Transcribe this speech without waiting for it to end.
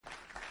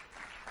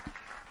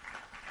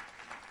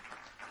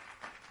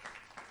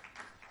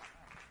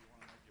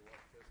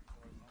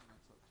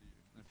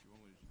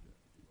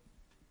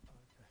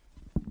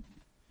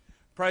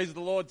Praise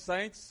the Lord,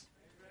 saints.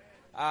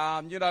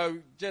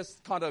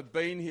 Just kind of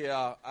been here,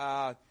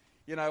 I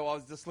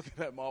was just looking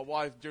at my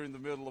wife during the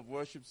middle of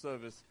worship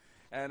service,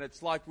 and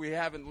it's like we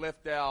haven't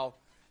left our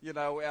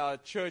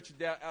church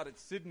out at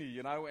Sydney,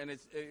 and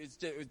it's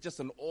just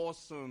an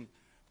awesome,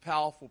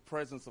 powerful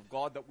presence of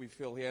God that we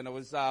feel here. And it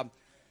was,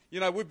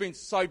 we've been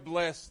so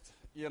blessed.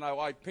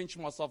 I pinch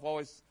myself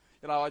always,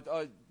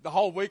 the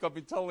whole week I've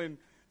been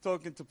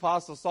talking to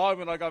Pastor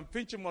Simon, I'm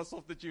pinching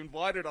myself that you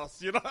invited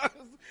us,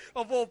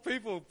 of all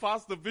people,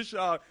 Pastor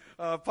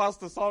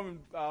Simon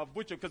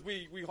Butcher, because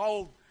we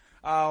hold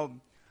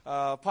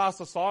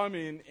Pastor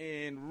Simon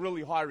in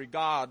really high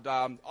regard.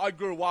 I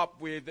grew up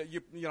with,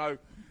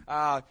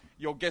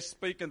 your guest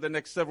speaker in the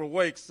next several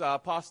weeks,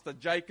 Pastor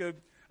Jacob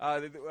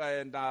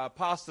and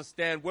Pastor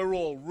Stan. We're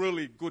all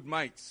really good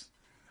mates.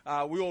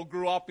 We all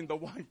grew up in the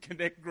one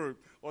connect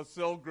group or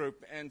cell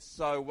group, and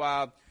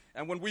so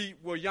and when we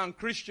were young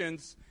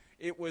Christians,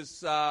 it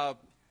was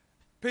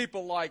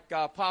people like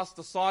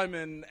Pastor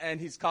Simon and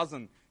his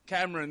cousin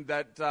Cameron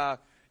that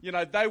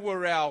they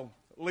were our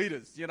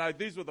leaders.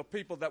 These were the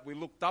people that we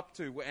looked up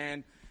to,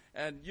 and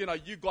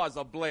you guys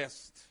are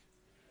blessed.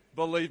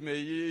 Believe me,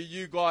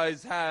 you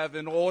guys have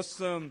an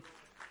awesome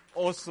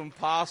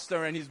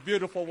pastor and his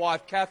beautiful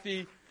wife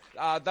Kathy.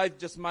 They've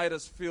just made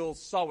us feel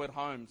so at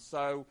home.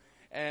 So,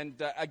 and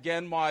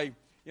again, I'm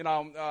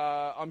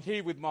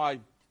here with my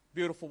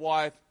beautiful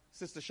wife,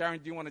 Sister Sharon.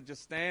 Do you want to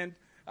just stand?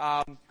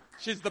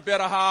 She's the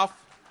better half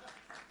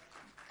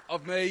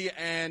of me,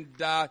 and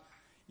I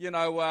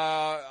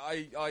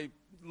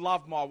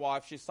love my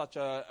wife. She's such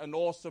an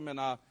awesome,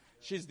 and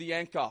she's the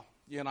anchor.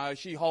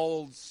 She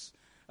holds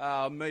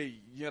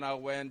me.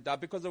 And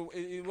because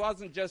it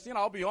wasn't just,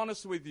 I'll be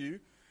honest with you,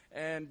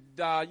 and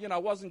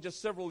it wasn't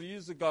just several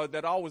years ago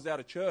that I was out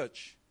of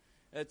church.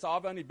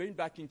 I've only been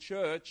back in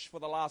church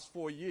for the last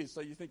 4 years, so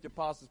you think your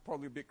pastor's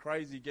probably a bit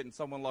crazy getting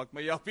someone like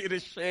me up here to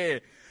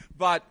share.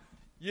 But,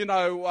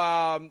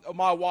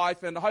 my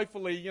wife, and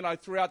hopefully,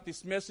 throughout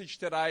this message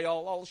today,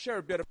 I'll share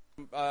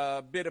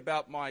a bit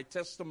about my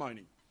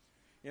testimony,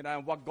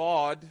 and what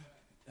God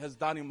has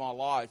done in my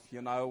life,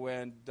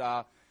 and,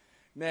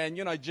 man,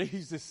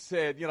 Jesus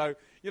said,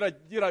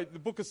 the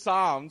book of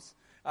Psalms,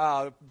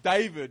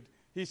 David,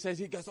 he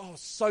goes, oh,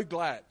 so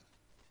glad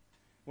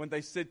when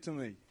they said to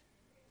me,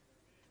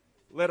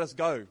 let us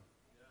go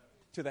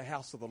to the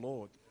house of the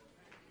Lord.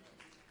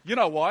 You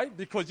know why?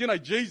 Because,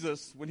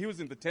 Jesus, when he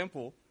was in the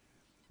temple,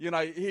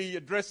 he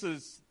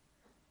addresses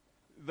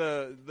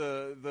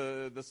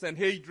the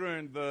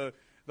Sanhedrin, the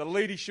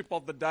leadership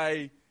of the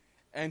day,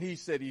 and he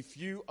said, if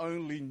you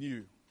only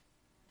knew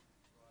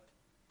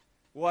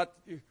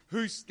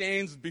who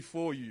stands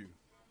before you.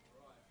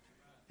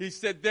 He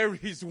said, there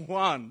is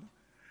one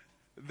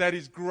that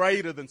is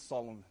greater than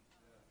Solomon.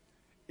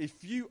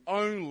 If you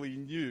only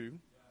knew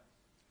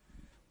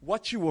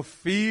what you were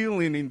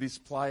feeling in this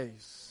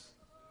place,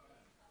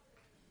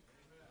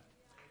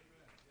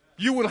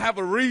 you will have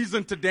a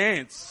reason to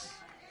dance.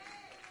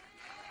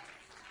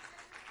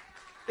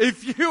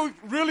 If you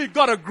really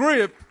got a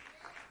grip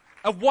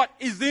of what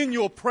is in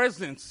your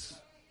presence,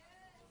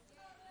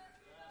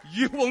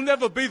 you will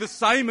never be the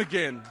same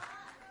again.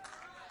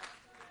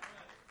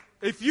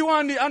 If you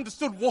only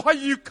understood why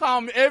you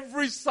come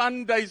every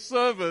Sunday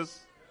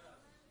service,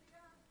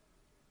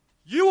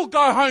 you will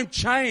go home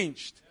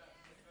changed.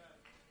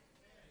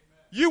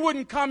 You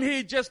wouldn't come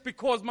here just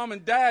because mum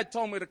and dad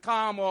told me to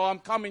come, or I'm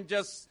coming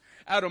just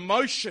out of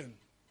emotion.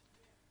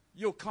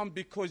 You'll come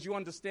because you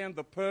understand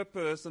the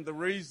purpose and the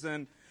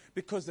reason,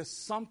 because there's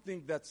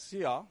something that's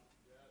here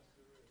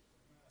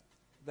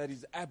that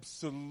is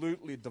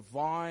absolutely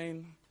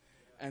divine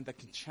and that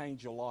can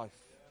change your life.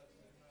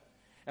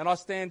 And I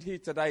stand here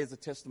today as a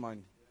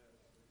testimony.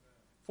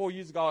 4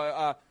 years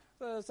ago,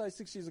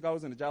 6 years ago, I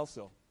was in a jail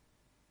cell.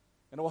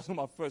 And it wasn't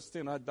my first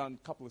stint. I had done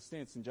a couple of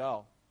stints in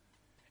jail.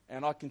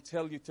 And I can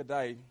tell you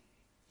today,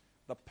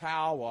 the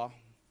power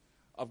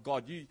of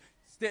God. You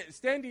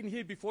standing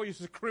here before you is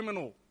a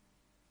criminal.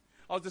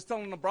 I was just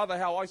telling a brother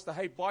how I used to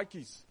hate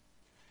bikies.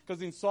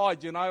 Because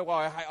inside,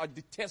 I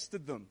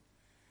detested them.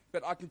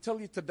 But I can tell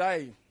you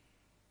today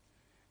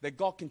that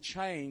God can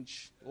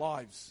change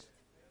lives.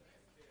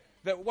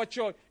 That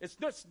it's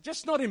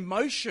just not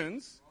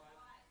emotions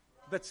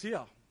that's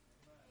here.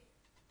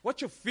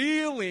 What you're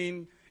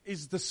feeling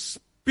is the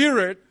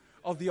Spirit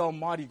of the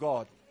Almighty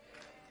God.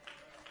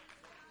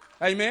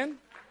 Amen?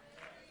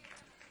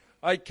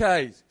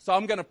 Okay, so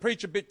I'm going to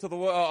preach a bit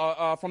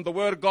to from the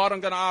Word of God.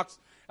 I'm going to ask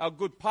our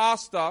good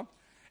pastor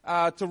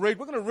to read.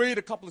 We're going to read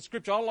a couple of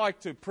scriptures. I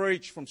like to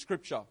preach from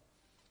Scripture.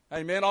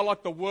 Amen? I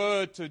like the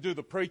Word to do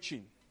the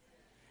preaching.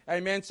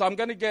 Amen. So I'm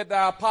going to get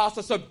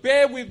pastor. So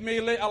bear with me.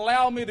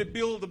 Allow me to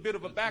build a bit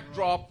of a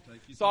backdrop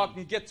so I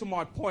can get to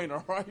my point,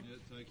 all right?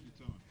 Yeah, take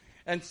your time.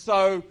 And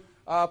so,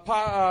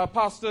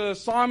 Pastor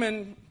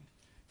Simon,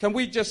 can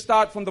we just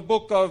start from the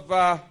book of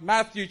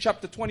Matthew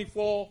chapter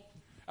 24?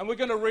 And we're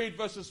going to read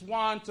verses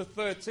 1 to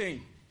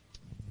 13.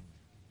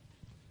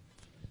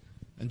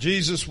 And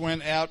Jesus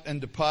went out and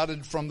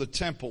departed from the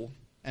temple,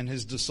 and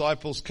his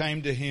disciples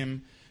came to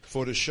him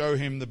for to show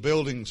him the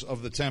buildings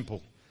of the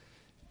temple.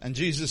 And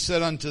Jesus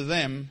said unto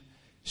them,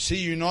 See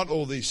you not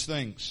all these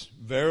things?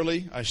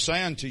 Verily I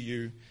say unto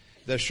you,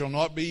 there shall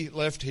not be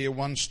left here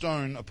one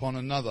stone upon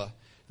another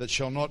that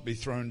shall not be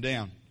thrown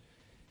down.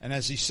 And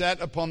as he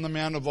sat upon the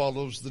Mount of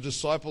Olives, the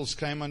disciples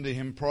came unto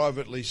him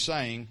privately,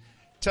 saying,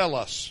 Tell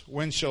us,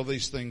 when shall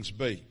these things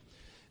be?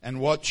 And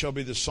what shall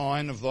be the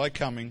sign of thy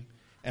coming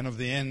and of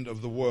the end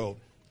of the world?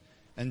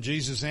 And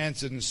Jesus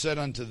answered and said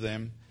unto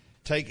them,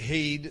 Take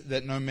heed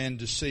that no man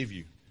deceive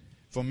you.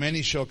 For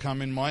many shall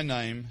come in my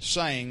name,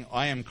 saying,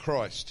 I am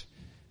Christ,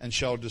 and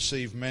shall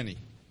deceive many.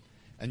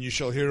 And you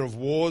shall hear of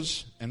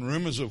wars and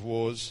rumors of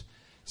wars.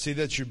 See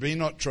that you be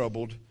not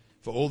troubled,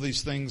 for all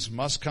these things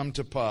must come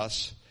to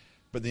pass,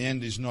 but the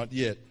end is not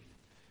yet.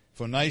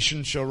 For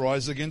nation shall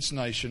rise against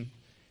nation,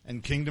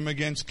 and kingdom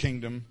against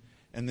kingdom,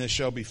 and there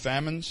shall be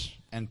famines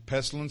and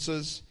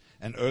pestilences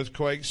and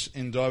earthquakes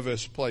in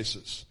divers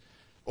places.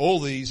 All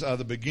these are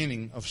the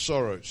beginning of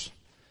sorrows.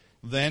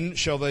 Then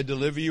shall they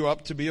deliver you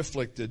up to be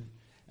afflicted,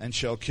 and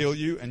shall kill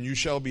you, and you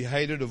shall be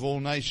hated of all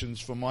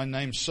nations for my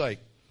name's sake.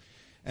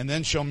 And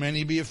then shall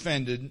many be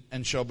offended,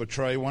 and shall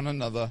betray one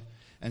another,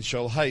 and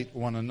shall hate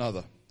one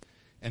another.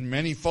 And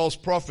many false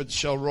prophets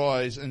shall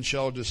rise, and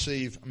shall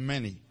deceive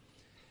many.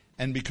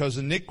 And because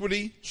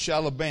iniquity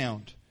shall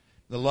abound,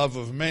 the love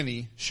of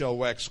many shall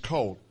wax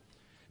cold.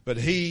 But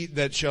he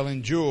that shall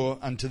endure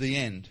unto the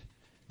end,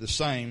 the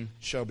same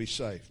shall be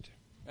saved.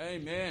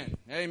 Amen.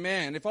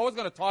 Amen. If I was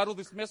going to title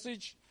this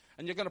message,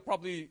 and you're going to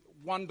probably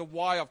wonder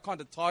why I've kind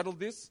of titled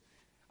this,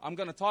 I'm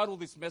going to title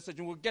this message,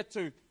 and we'll get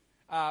to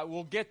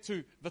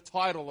the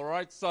title, all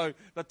right? So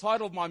the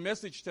title of my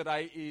message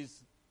today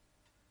is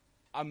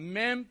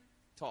Amemptos.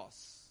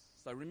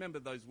 So remember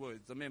those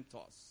words,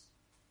 Amemptos.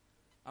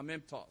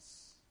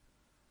 Amemptos.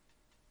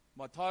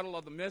 My title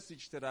of the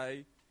message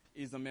today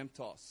is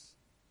Amemptos.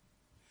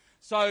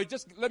 So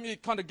just let me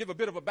kind of give a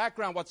bit of a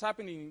background what's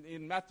happening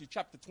in Matthew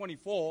chapter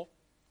 24.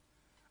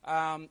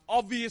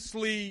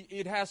 Obviously,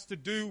 it has to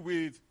do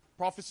with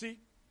prophecy.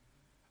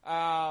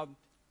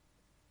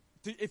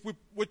 If we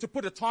were to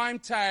put a time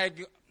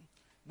tag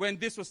when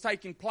this was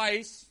taking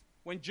place,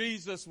 when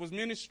Jesus was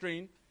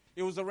ministering,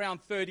 it was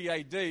around 30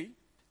 AD.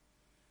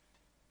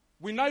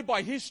 We know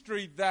by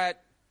history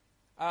that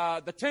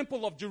the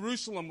Temple of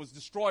Jerusalem was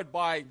destroyed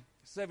by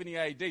 70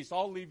 AD, so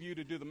I'll leave you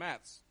to do the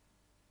maths.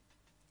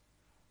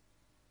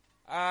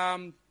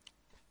 Around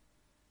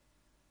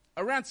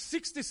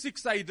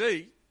 66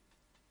 AD,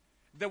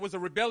 there was a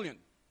rebellion.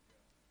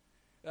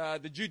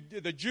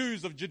 The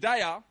Jews of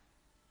Judea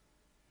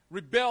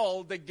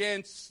rebelled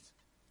against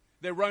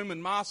their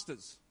Roman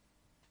masters.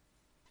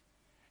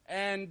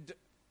 And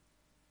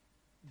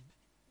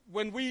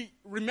when we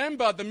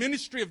remember the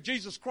ministry of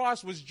Jesus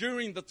Christ was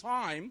during the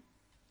time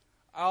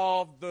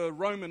of the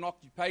Roman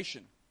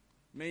occupation,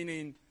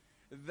 meaning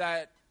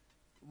that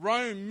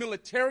Rome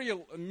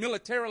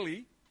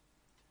militarily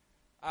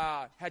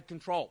had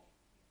control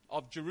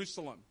of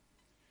Jerusalem.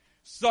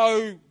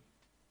 So,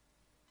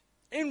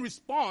 in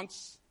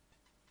response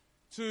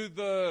to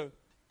the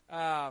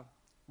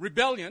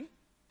rebellion,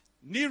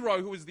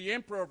 Nero, who was the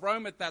emperor of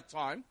Rome at that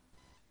time,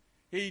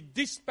 he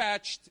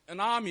dispatched an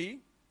army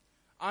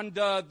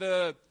under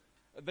the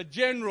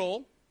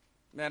general,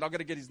 man, I've got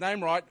to get his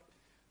name right,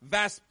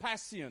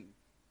 Vespasian,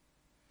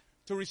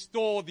 to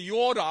restore the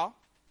order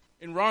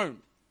in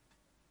Rome.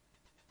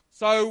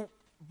 So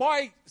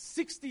by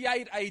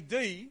 68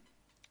 AD,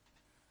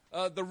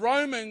 the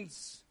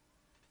Romans,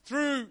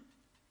 through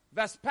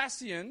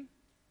Vespasian,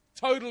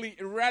 totally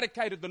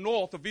eradicated the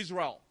north of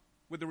Israel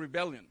with the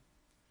rebellion,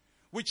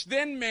 which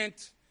then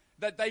meant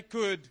that they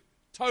could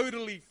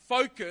totally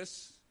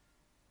focus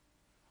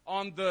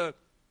on the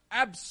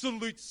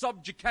absolute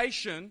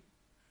subjugation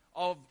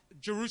of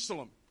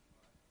Jerusalem.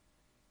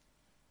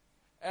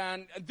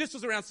 And this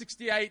was around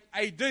 68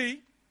 AD.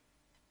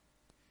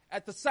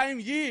 At the same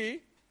year,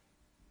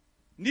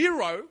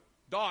 Nero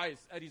dies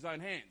at his own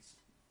hands,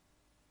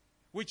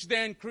 which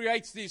then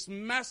creates this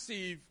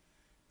massive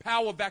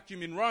power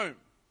vacuum in Rome.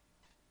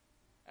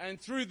 And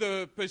through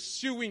the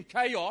pursuing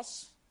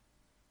chaos,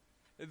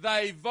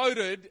 they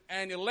voted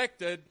and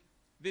elected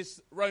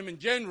this Roman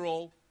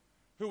general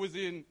who was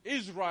in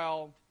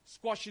Israel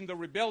squashing the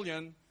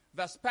rebellion,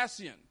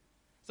 Vespasian.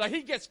 So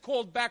he gets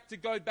called back to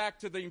go back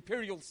to the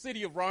imperial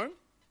city of Rome,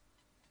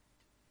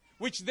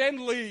 which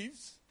then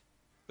leaves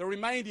the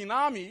remaining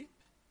army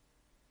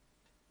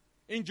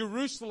in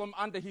Jerusalem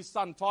under his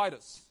son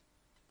Titus.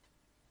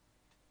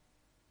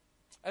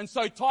 And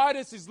so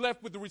Titus is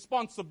left with the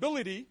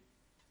responsibility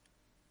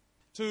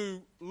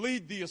to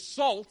lead the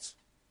assault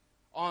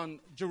on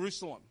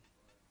Jerusalem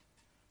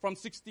from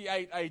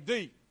 68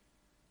 AD.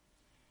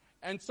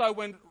 And so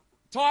when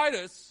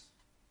Titus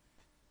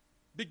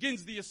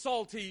begins the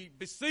assault, he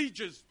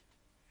besieges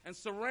and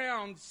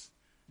surrounds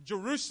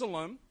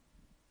Jerusalem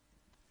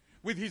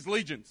with his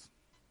legions.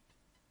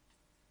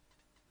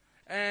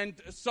 And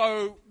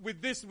so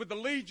with the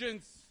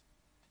legions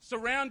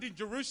surrounding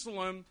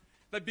Jerusalem,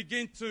 they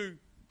begin to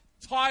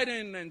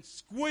tighten and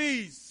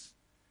squeeze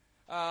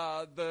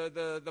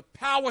the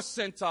power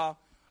center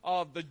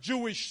of the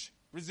Jewish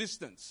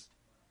resistance.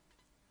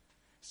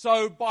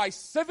 So by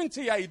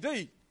 70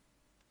 AD,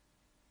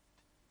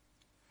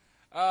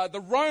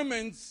 the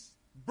Romans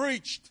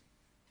breached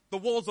the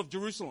walls of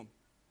Jerusalem.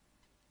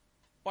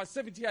 By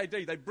 70 AD,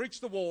 they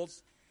breached the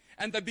walls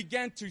and they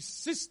began to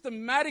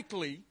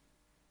systematically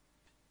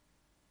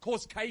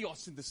cause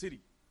chaos in the city,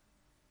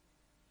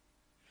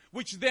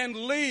 which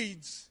then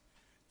leads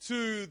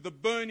to the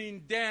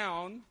burning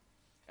down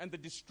and the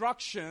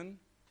destruction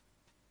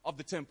of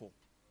the temple.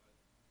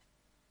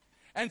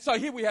 And so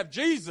here we have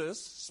Jesus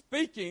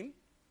speaking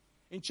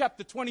in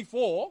chapter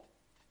 24,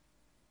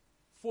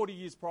 40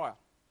 years prior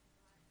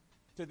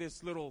to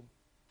this little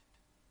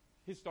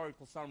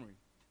historical summary.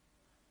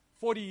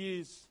 40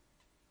 years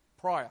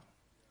prior.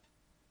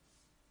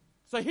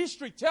 So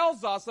history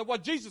tells us that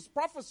what Jesus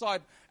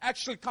prophesied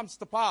actually comes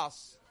to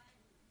pass.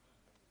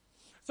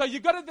 So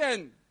you've got to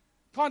then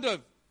kind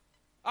of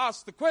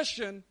ask the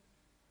question,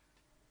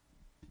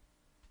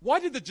 why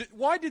did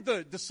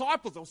the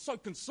disciples were so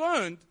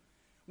concerned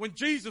when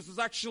Jesus was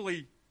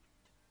actually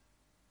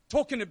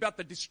talking about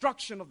the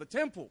destruction of the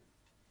temple?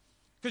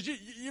 Because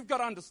you've got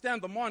to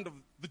understand the mind of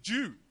the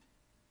Jew.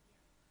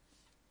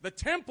 The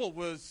temple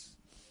was,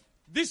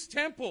 this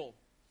temple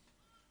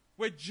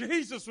where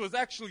Jesus was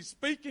actually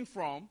speaking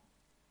from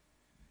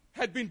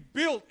had been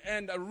built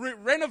and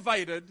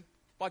renovated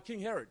by King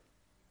Herod.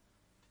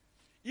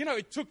 You know,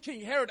 it took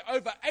King Herod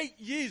over 8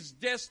 years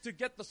just to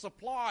get the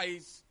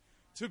supplies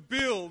to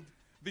build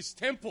this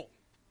temple.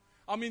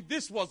 I mean,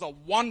 this was a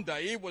wonder.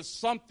 It was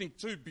something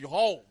to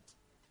behold.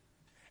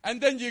 And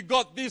then you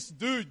got this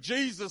dude,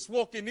 Jesus,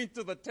 walking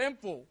into the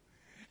temple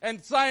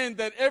and saying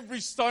that every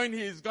stone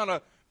here is going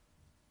to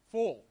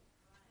fall.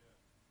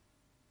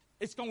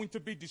 It's going to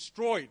be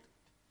destroyed.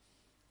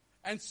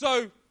 And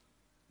so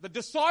the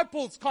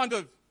disciples kind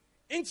of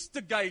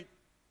instigate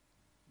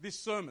this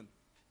sermon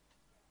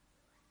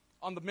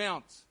on the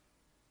Mount.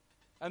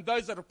 And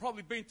those that have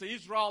probably been to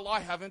Israel, I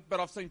haven't,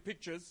 but I've seen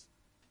pictures.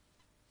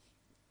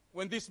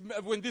 When this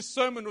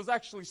sermon was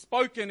actually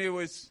spoken, it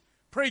was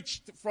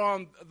preached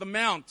from the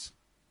Mount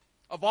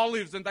of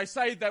Olives. And they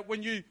say that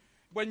when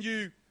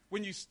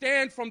you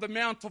stand from the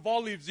Mount of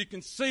Olives, you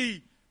can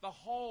see the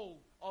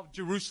whole of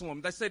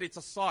Jerusalem. They said it's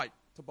a sight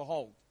to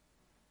behold.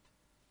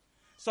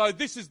 So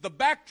this is the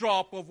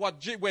backdrop of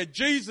where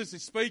Jesus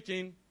is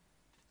speaking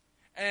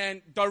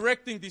and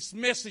directing this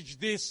message,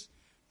 this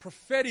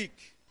prophetic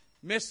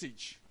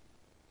message.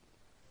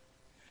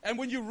 And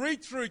when you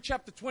read through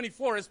chapter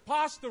 24, as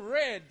Pastor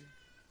read,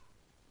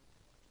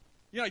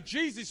 you know,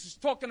 Jesus is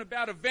talking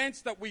about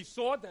events that we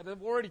saw that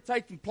have already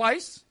taken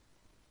place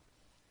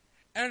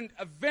and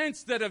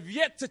events that have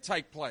yet to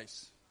take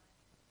place.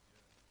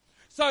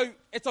 So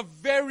it's a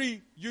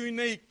very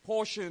unique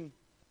portion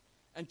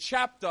and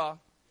chapter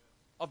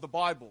of the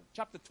Bible,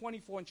 chapter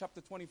 24 and chapter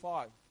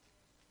 25,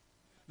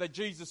 that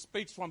Jesus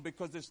speaks from,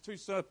 because there's two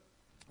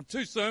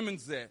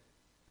sermons there.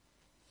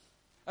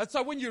 And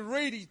so when you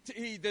read,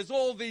 there's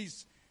all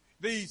these,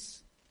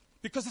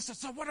 because I said,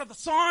 so what are the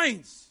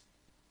signs?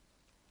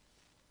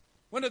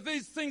 When are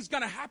these things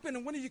going to happen,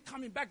 and when are you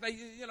coming back? They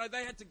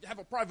had to have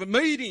a private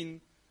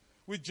meeting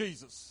with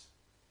Jesus.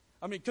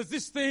 I mean, because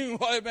this thing,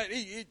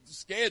 it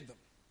scared them.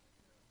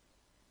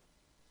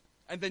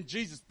 And then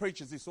Jesus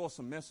preaches this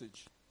awesome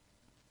message.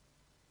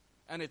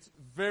 And it's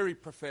very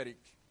prophetic.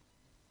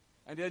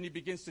 And then he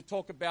begins to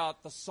talk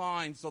about the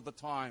signs of the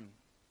time.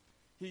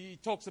 He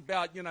talks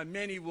about,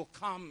 many will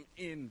come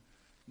in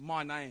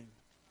my name.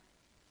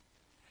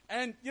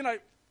 And,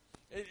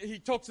 he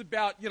talks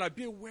about,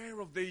 be aware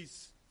of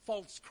these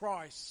false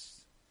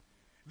Christs,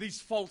 these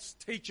false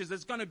teachers.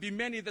 There's going to be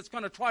many that's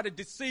going to try to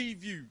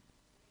deceive you.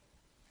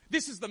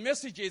 This is the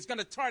message here. It's going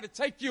to try to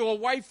take you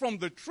away from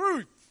the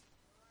truth.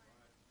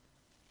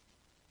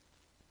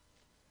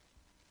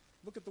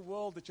 Look at the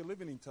world that you're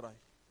living in today.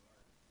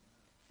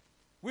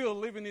 We are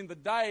living in the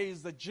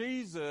days that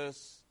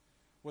Jesus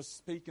was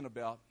speaking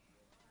about.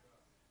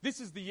 This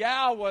is the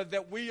hour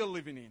that we are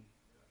living in.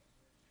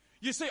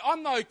 You see,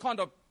 I'm no kind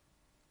of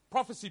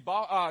prophecy,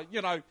 I'm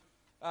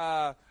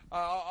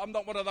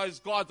not one of those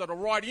guys that are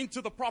right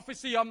into the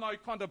prophecy. I'm no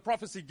kind of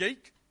prophecy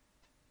geek.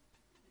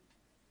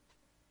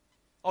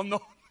 I'm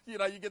not, you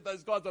get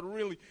those guys that are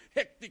really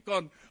hectic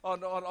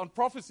on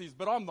prophecies,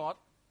 but I'm not.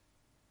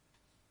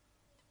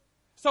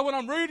 So when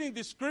I'm reading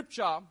this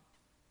scripture,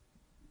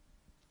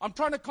 I'm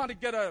trying to kind of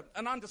get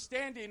an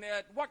understanding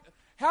at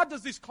how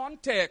does this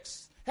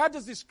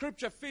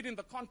scripture fit in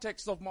the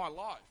context of my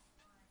life?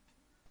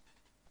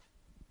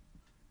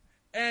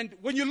 And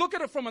when you look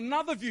at it from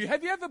another view,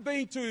 have you ever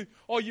been to,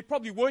 or you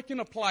probably work in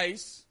a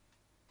place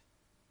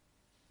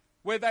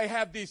where they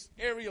have this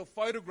aerial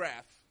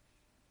photograph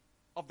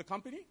of the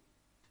company?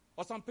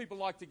 Or some people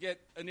like to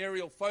get an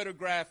aerial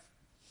photograph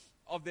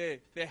of their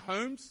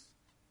homes.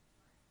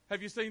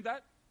 Have you seen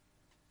that?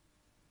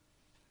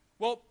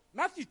 Well,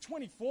 Matthew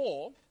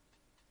 24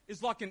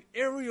 is like an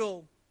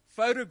aerial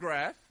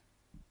photograph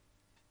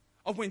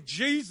of when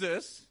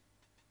Jesus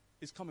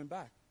is coming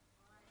back.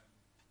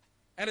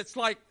 And it's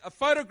like a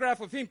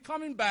photograph of him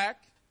coming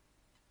back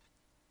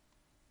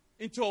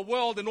into a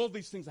world, and all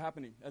these things are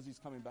happening as he's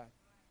coming back.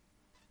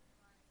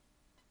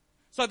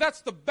 So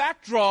that's the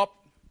backdrop.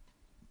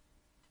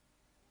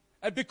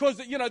 And because,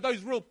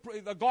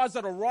 the guys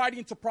that are right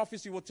into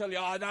prophecy will tell you,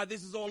 oh, no,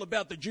 this is all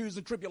about the Jews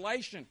and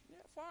tribulation. Yeah,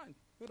 fine.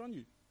 Good on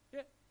you.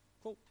 Yeah,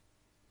 cool.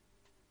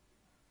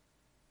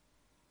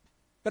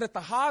 But at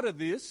the heart of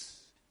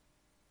this,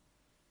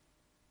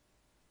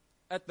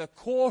 at the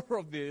core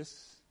of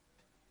this,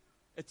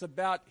 it's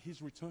about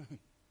his return.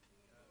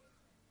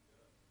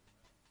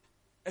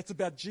 It's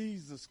about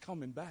Jesus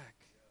coming back.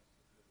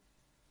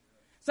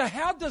 So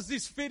how does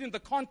this fit in the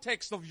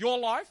context of your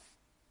life?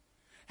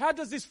 How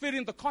does this fit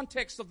in the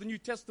context of the New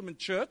Testament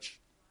church?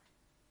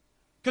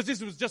 Because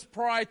this was just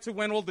prior to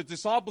when all the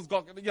disciples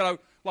got,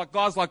 like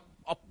guys like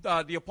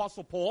the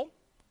Apostle Paul.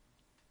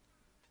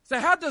 So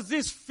how does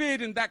this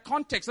fit in that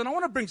context? And I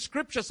want to bring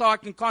scripture so I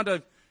can kind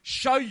of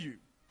show you.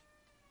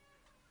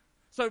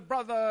 So,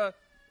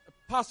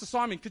 Pastor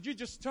Simon, could you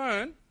just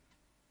turn?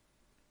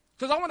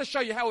 Because I want to show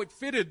you how it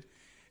fitted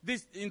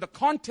this in the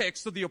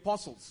context of the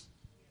apostles.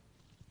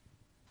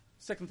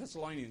 2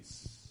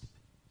 Thessalonians.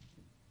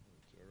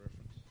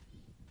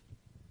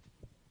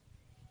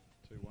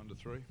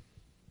 2:1-3.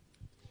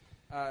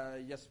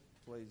 Yes,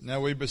 please.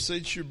 Now we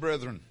beseech you,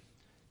 brethren,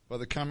 by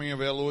the coming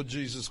of our Lord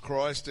Jesus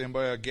Christ and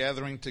by our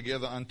gathering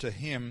together unto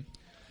him,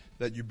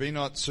 that you be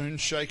not soon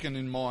shaken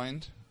in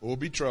mind, or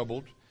be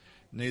troubled,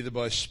 neither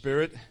by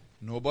spirit,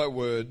 nor by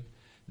word,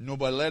 nor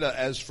by letter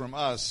as from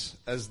us,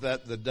 as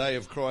that the day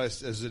of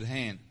Christ is at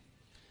hand.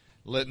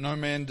 Let no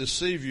man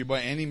deceive you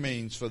by any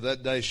means, for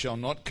that day shall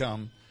not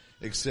come,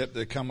 except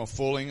there come a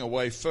falling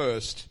away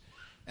first,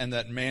 and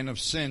that man of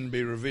sin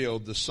be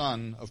revealed, the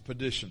son of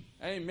perdition.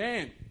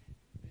 Amen.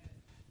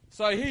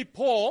 So he,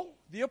 Paul,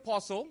 the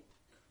apostle,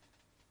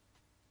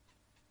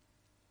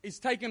 is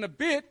taking a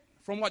bit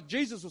from what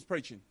Jesus was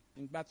preaching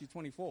in Matthew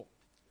 24.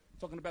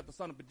 Talking about the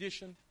son of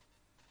perdition.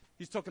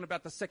 He's talking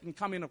about the second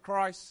coming of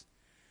Christ.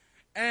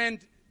 And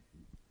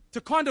to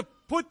kind of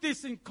put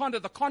this in kind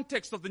of the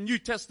context of the New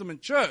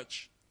Testament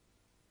church.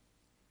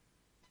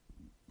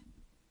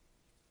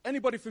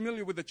 Anybody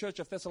familiar with the church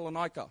of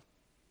Thessalonica?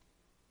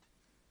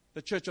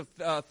 The church of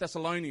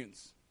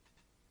Thessalonians.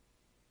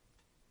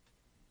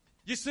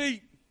 You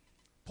see,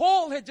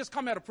 Paul had just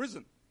come out of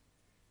prison.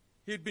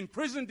 He had been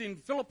imprisoned in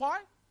Philippi,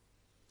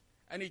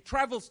 and he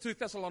travels to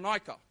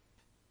Thessalonica.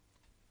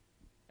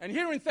 And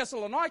here in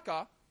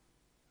Thessalonica,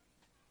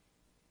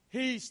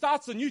 he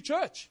starts a new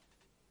church.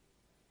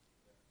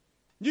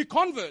 New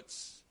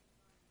converts.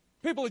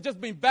 People have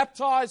just been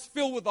baptized,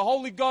 filled with the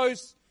Holy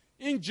Ghost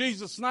in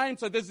Jesus' name.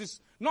 So there's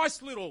this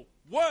nice little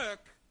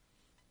work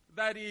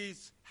that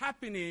is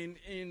happening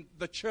in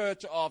the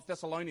church of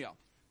Thessalonica.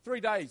 3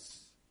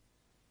 days.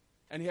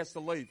 And he has to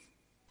leave.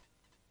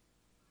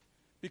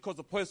 Because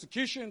of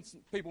persecutions,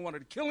 people wanted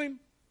to kill him.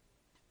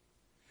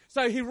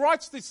 So he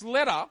writes this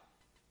letter,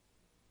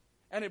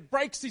 and it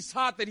breaks his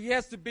heart that he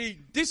has to be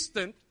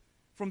distant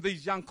from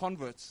these young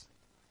converts.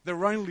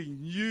 They're only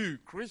new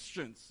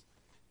Christians.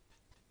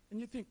 And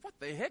you think, what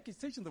the heck? He's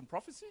teaching them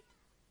prophecy?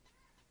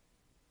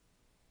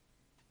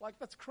 Like,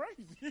 that's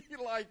crazy.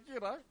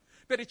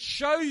 But it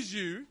shows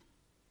you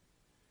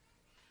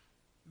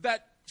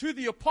that to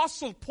the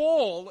Apostle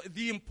Paul,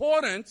 the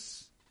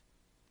importance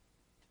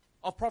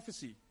of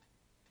prophecy.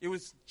 It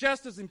was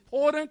just as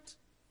important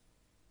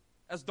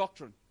as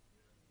doctrine.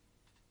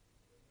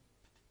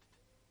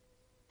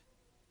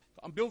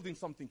 I'm building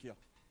something here.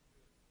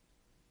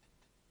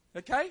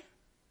 Okay?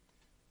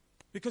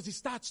 Because he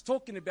starts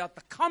talking about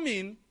the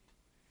coming,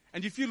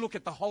 and if you look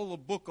at the whole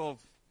book of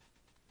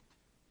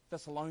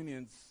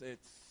Thessalonians,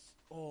 it's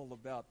all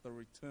about the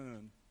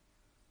return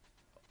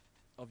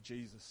of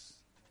Jesus.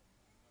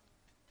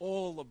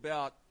 All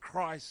about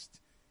Christ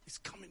is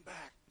coming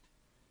back.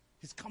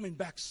 He's coming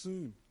back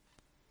soon.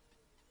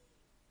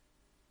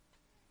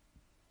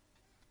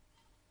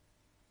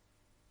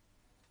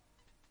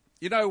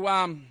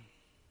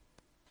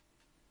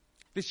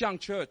 This young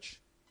church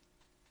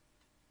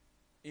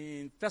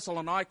in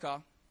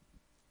Thessalonica,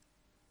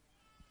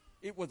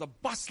 it was a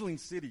bustling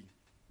city.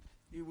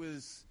 It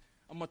was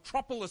a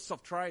metropolis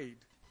of trade.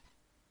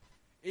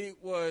 It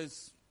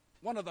was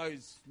one of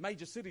those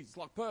major cities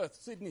like Perth,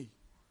 Sydney.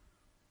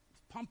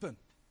 It's pumping.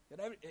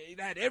 It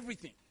had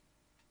everything.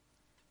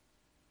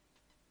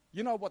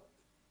 You know what?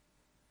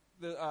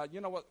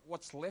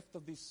 What's left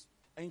of this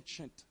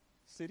ancient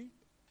city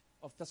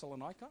of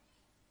Thessalonica?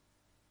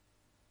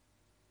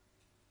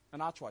 An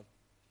archway.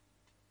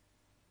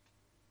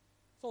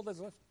 That's all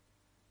there's left.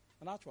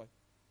 An archway.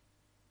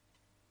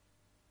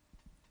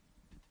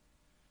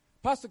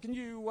 Pastor, can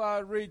you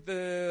read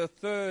the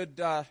third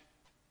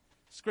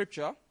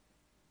scripture?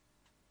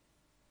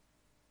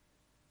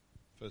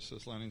 1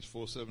 Thessalonians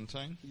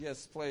 4:17.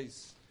 Yes,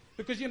 please.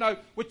 Because,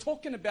 we're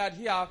talking about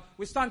here,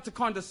 we're starting to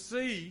kind of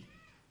see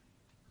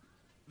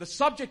the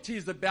subject here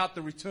is about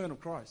the return of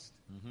Christ.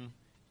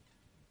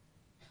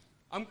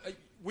 Mm-hmm.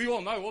 We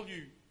all know, all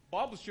you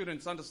Bible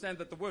students understand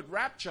that the word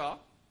rapture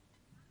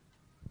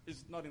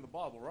is not in the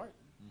Bible, right?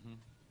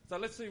 So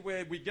let's see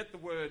where we get the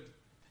word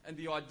and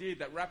the idea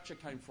that rapture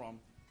came from.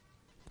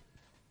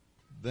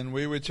 Then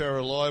we which are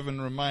alive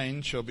and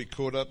remain shall be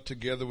caught up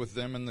together with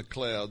them in the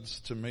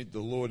clouds to meet the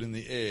Lord in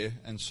the air,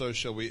 and so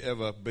shall we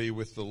ever be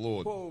with the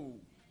Lord. Whoa.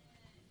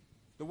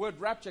 The word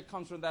rapture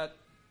comes from that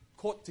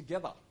caught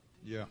together.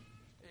 Yeah.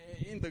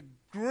 In the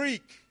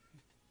Greek,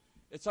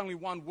 it's only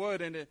one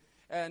word, and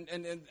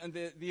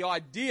the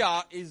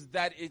idea is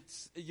that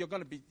you're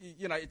going to be,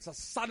 it's a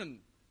sudden.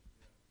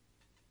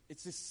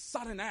 It's this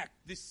sudden act,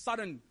 this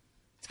sudden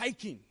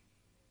taking.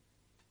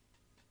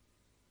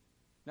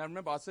 Now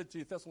remember, I said to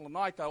you,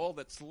 Thessalonica, all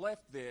that's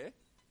left there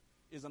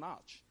is an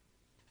arch.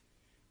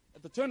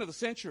 At the turn of the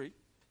century,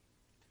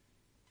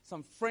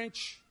 some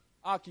French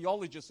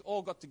archaeologists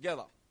all got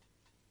together.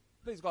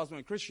 These guys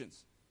weren't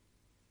Christians.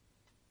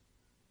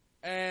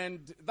 And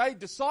they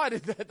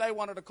decided that they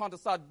wanted to kind of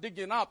start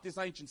digging up this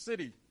ancient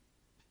city.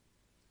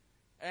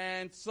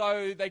 And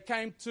so they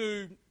came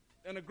to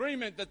an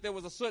agreement that there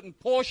was a certain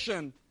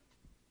portion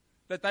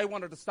that they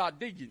wanted to start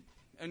digging.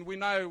 And we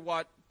know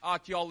what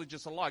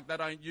archaeologists are like. They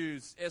don't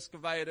use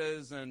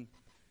excavators, and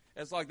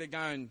it's like they're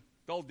going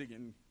gold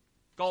digging,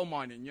 gold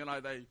mining.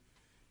 They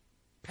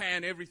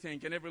pan everything,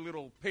 and every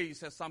little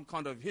piece has some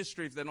kind of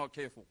history if they're not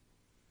careful.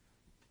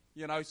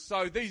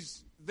 So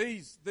these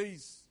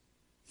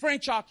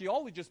French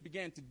archaeologists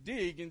began to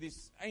dig in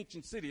this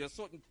ancient city, a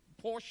certain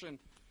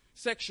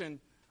section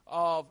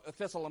of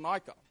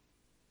Thessalonica.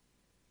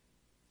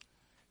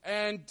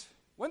 And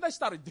when they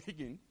started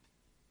digging,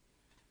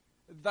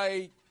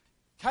 they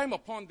came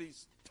upon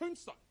these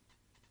tombstones.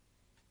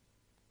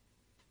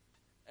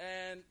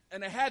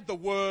 And it had the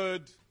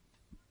word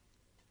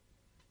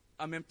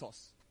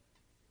Amemptos.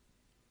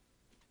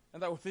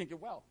 And they were thinking,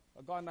 well,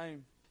 a guy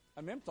named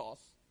Amemptos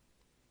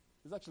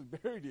is actually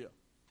buried here.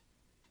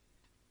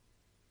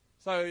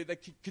 So they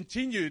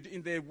continued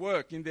in their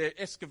work, in their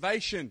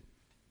excavation.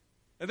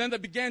 And then they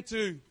began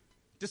to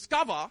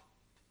discover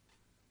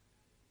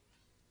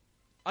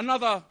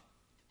another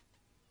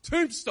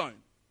tombstone.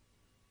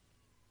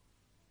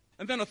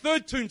 And then a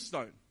third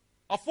tombstone.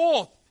 A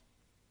fourth.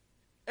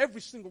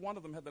 Every single one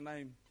of them had the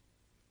name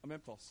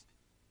Amemptos.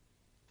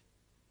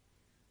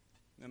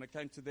 And they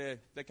came to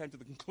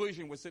the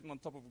conclusion, we're sitting on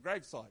top of a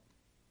gravesite.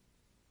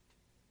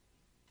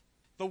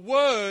 The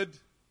word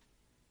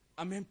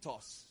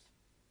Amemptos.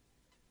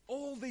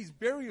 All these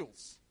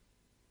burials.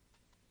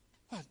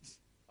 What?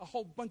 A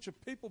whole bunch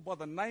of people by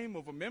the name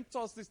of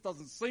Amemptos? This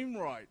doesn't seem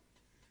right.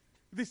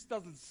 This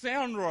doesn't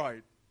sound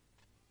right.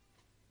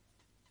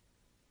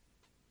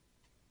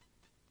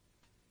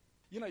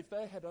 If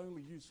they had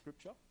only used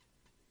Scripture,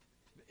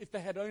 if they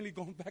had only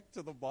gone back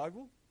to the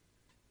Bible,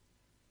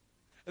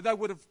 they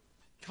would have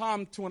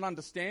come to an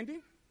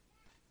understanding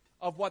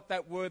of what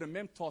that word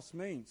Amemptos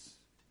means.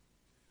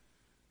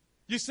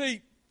 You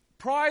see,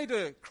 prior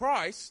to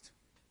Christ,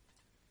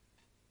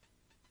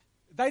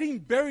 they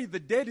didn't bury the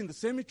dead in the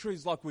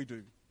cemeteries like we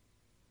do.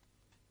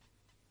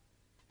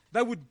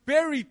 They would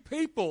bury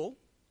people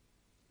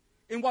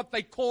in what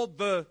they called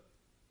the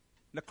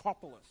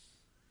necropolis.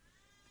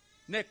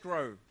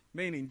 Necro,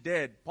 meaning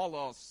dead.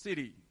 Polos,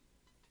 city.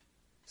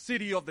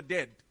 City of the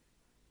dead.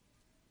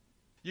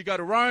 You go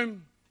to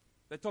Rome,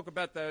 they talk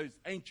about those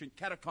ancient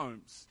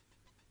catacombs.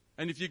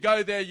 And if you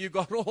go there, you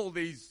got all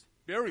these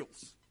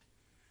burials.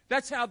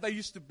 That's how they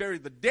used to bury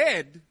the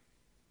dead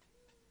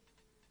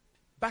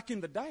back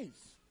in the days.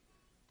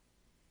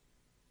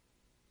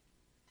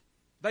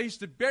 They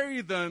used to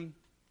bury them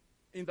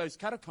in those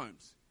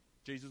catacombs.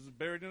 Jesus was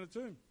buried in a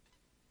tomb.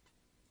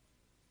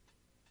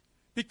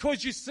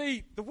 Because you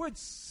see, the word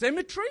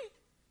cemetery,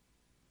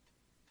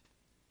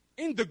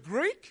 in the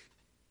Greek,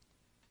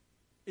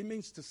 it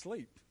means to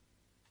sleep.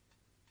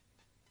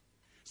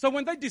 So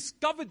when they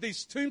discovered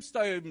these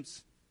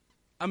tombstones,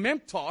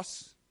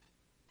 Amemptos,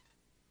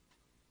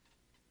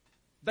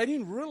 they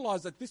didn't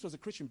realize that this was a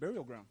Christian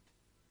burial ground.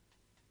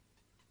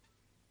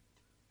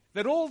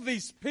 That all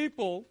these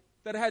people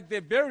that had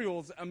their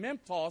burials,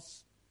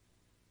 Amemptos,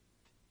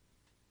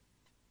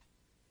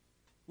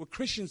 were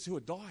Christians who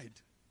had died.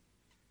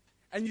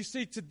 And you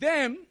see, to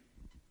them,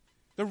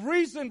 the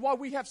reason why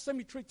we have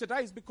cemetery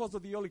today is because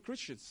of the early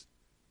Christians.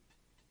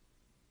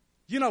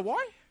 You know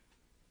why?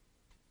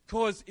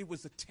 Because it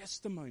was a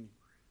testimony.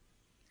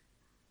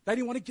 They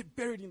didn't want to get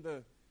buried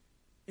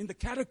in the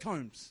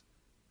catacombs.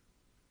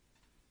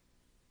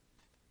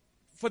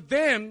 For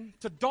them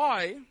to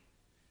die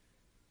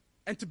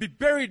and to be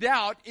buried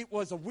out, it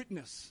was a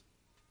witness.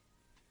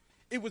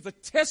 It was a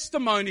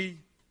testimony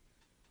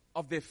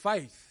of their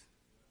faith.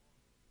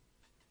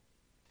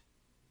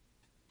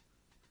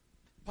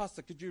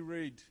 Pastor, could you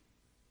read?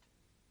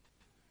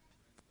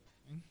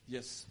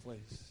 Yes,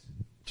 please.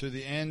 To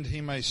the end he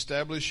may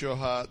establish your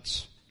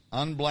hearts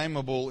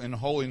unblameable in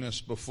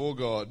holiness before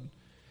God,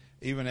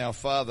 even our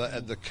Father,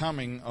 at the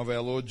coming of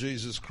our Lord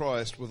Jesus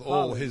Christ with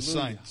all his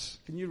saints.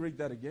 Can you read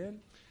that again?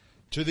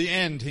 To the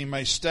end he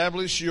may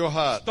establish your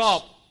hearts.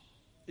 Stop.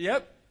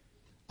 Yep.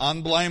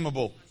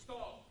 Unblameable.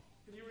 Stop.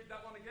 Can you read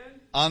that one again?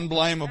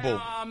 Unblameable.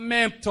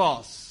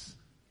 Amemptos.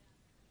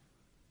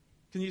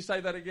 Can you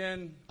say that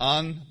again?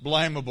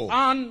 Unblameable.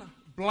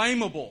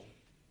 Unblameable.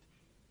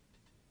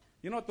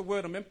 You know what the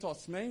word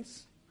Amemptos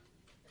means?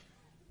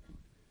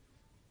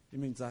 It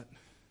means that.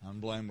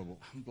 Unblameable.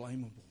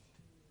 Unblameable.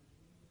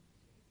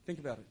 Think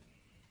about it.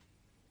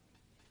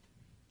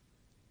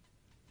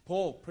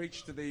 Paul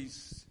preached to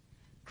these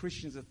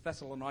Christians at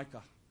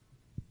Thessalonica.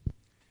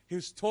 He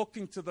was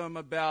talking to them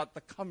about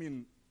the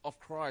coming of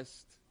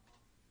Christ.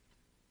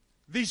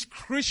 These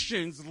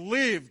Christians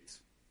lived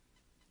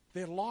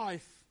their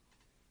life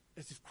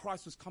as if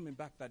Christ was coming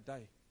back that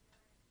day.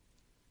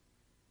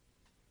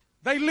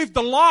 They lived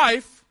a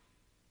life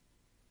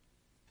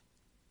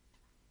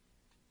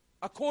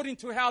according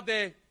to how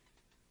their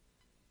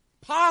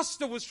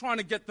pastor was trying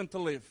to get them to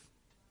live.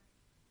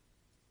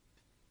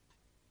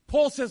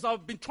 Paul says,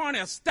 I've been trying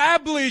to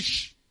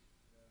establish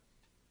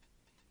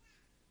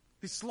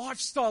this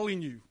lifestyle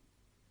in you.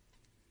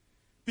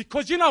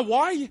 Because you know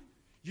why?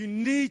 You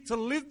need to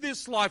live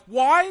this life.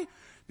 Why?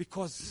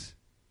 Because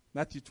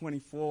Matthew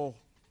 24,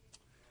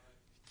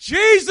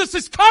 Jesus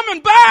is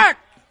coming back.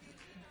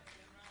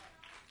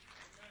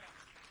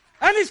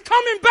 And He's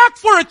coming back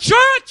for a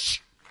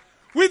church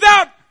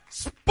without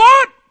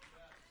spot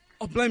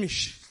or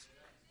blemish.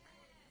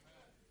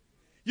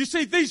 You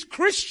see, these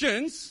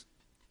Christians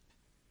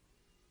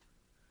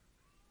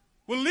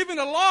were living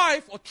a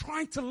life or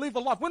trying to live a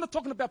life. We're not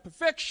talking about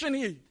perfection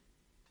here.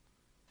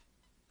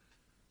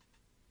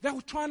 They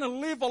were trying to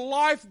live a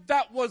life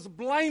that was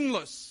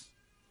blameless.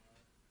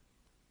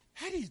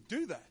 How do you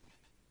do that?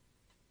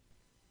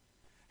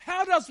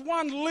 How does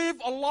one live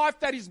a life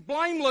that is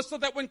blameless so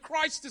that when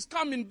Christ is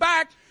coming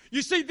back,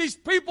 you see these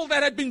people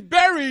that had been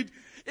buried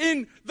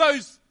in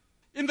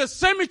the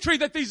cemetery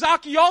that these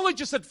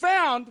archaeologists had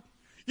found,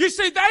 you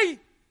see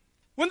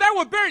when they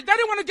were buried, they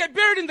didn't want to get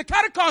buried in the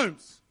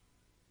catacombs.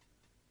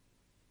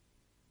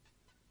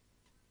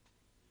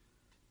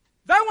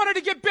 They wanted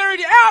to get buried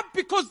out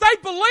because they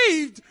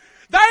believed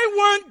they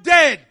weren't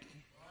dead.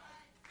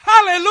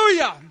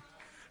 Hallelujah.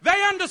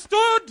 They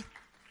understood.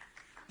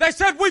 They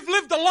said, we've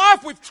lived a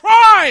life, we've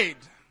tried.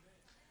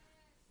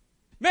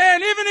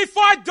 Man, even if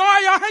I die,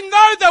 I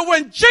know that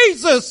when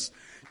Jesus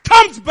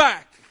comes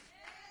back,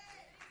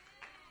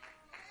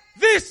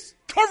 this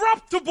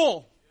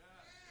corruptible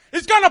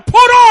is going to put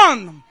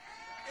on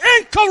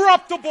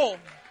incorruptible.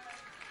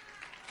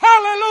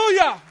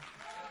 Hallelujah.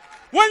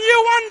 When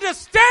you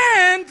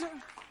understand,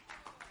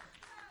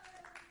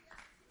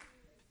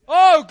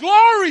 oh,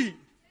 glory.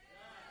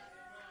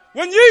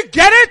 When you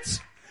get it,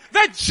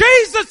 that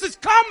Jesus is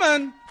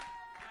coming,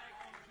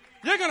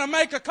 you're going to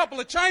make a couple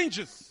of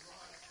changes.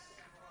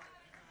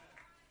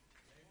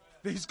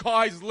 These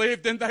guys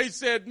lived and they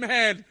said,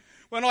 man,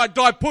 when I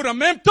die, put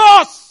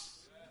Amemptos.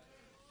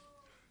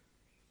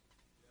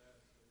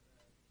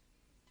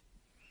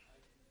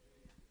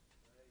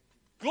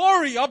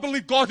 Glory, I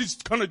believe God is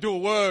going to do a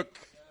work.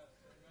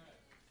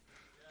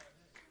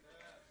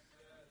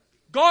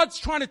 God's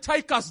trying to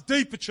take us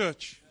deeper,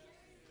 church.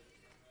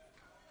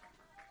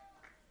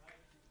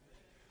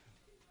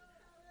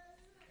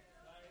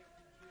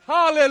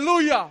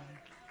 Hallelujah.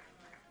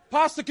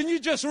 Pastor, can you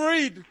just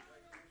read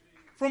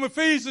from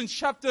Ephesians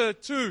chapter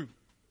 2?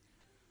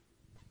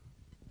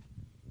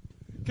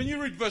 Can you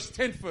read verse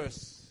 10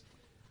 first?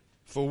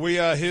 For we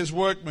are His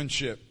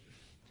workmanship,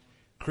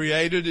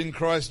 created in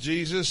Christ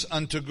Jesus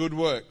unto good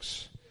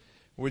works,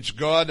 which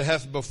God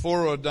hath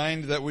before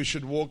ordained that we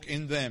should walk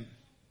in them.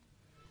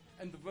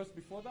 And the verse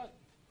before that,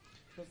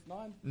 verse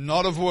 9.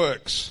 Not of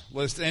works,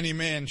 lest any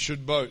man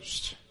should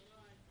boast.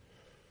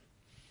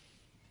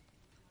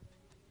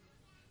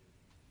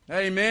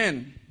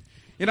 Amen.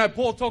 You know,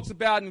 Paul talks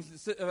about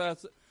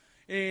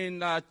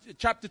in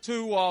chapter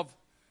 2 of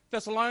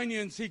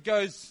Thessalonians, he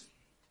goes,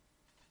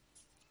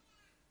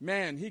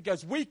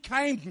 we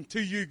came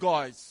to you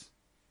guys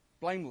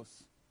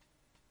blameless.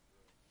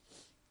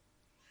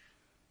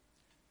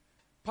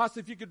 Pastor,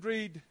 if you could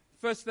read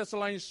 1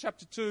 Thessalonians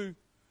chapter 2,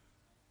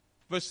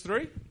 verse 3.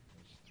 Verse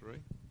 3.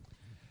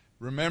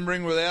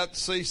 Remembering without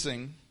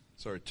ceasing,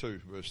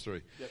 2, verse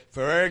 3. Yep.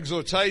 For our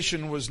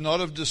exhortation was not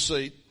of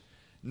deceit,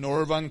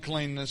 nor of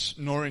uncleanness,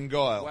 nor in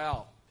guile.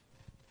 Wow.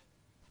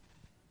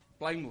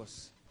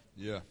 Blameless.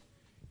 Yeah.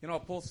 You know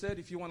what Paul said?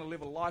 If you want to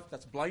live a life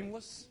that's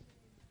blameless,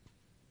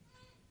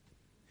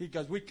 he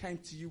goes, we came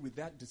to you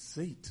without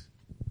deceit.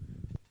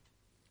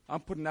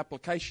 I'm putting an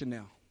application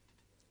now.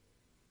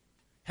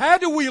 How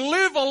do we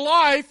live a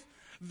life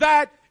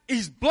that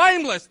is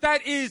blameless,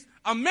 that is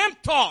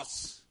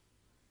Amemptos?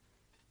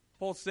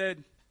 Paul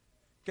said,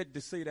 get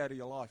deceit out of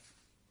your life.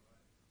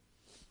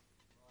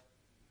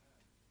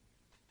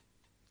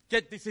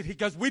 Get deceit. He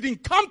goes, we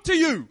didn't come to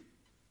you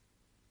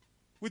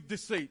with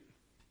deceit.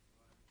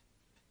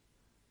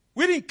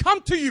 We didn't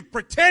come to you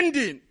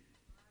pretending.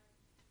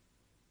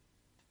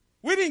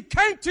 We didn't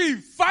come to you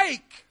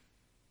fake.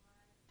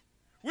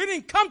 We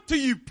didn't come to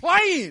you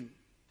playing.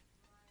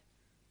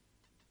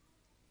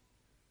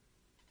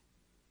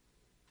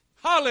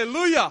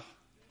 Hallelujah.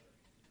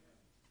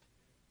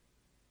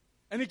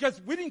 And he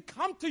goes, we didn't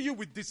come to you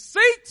with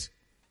deceit.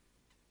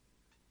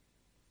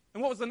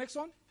 And what was the next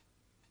one?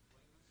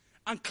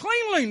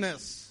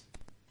 uncleanliness.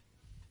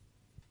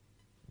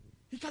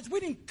 He goes, we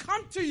didn't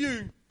come to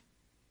you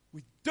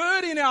with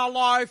dirt in our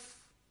life,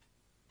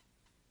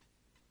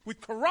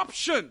 with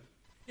corruption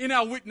in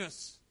our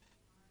witness.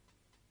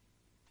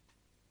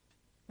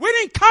 We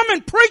didn't come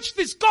and preach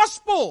this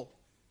gospel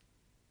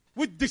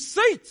with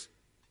deceit.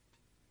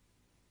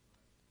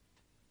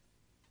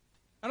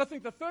 And I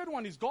think the third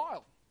one is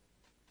guile.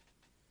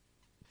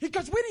 He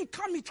goes, we didn't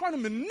come here trying to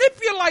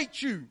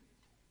manipulate you.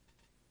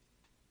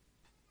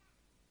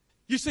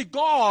 You see,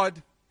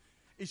 God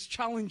is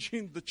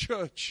challenging the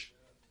church.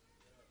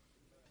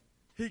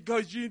 He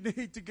goes, you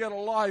need to get a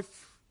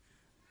life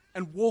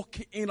and walk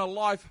in a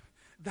life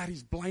that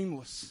is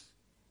blameless.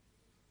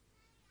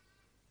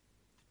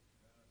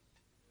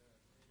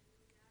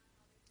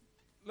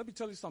 Let me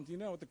tell you something. You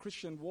know, the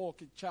Christian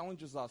walk, it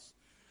challenges us.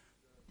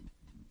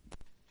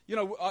 You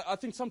know, I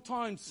think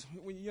sometimes,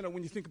 when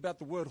you think about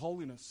the word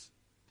holiness,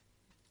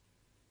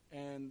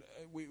 and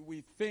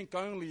we think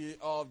only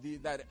of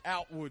that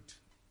outward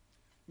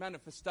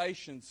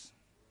manifestations.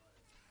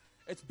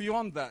 It's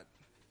beyond that.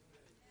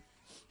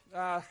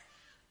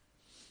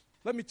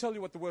 Let me tell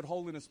you what the word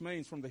holiness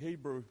means from the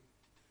Hebrew,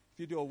 if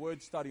you do a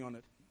word study on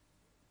it.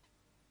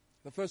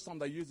 The first time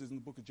they use it is in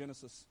the book of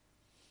Genesis.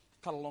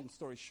 Cut a long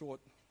story short.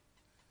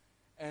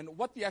 And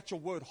what the actual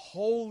word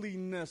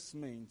holiness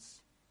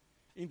means,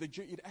 in the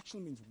Jew, it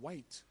actually means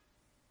weight.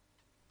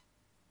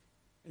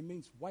 It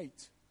means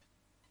weight.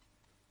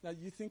 Now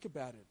you think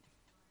about it.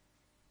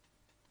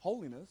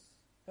 Holiness,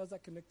 how's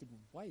that connected with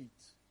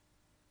weight?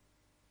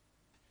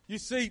 You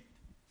see,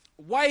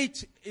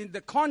 weight in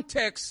the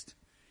context,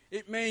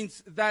 it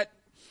means that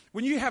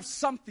when you have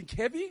something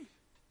heavy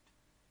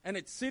and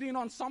it's sitting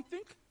on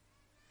something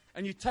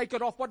and you take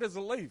it off, what does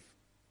it leave?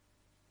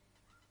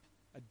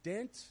 A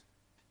dent,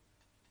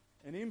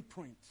 an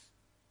imprint.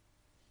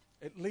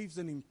 It leaves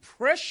an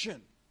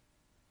impression.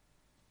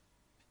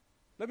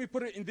 Let me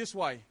put it in this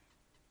way.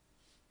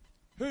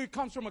 Who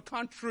comes from a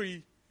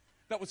country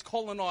that was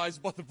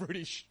colonized by the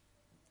British?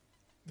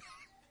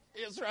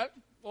 Yes, right?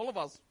 All of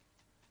us.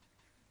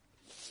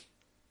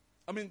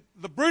 I mean,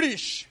 the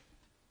British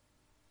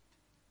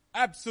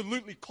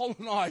absolutely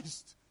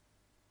colonized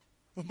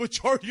the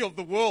majority of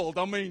the world.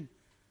 I mean,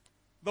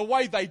 the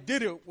way they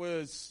did it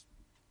was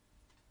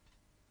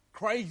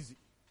crazy.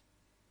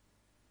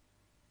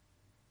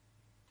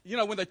 You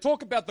know, when they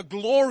talk about the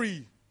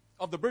glory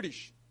of the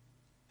British,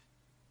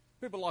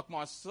 people like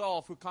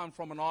myself who come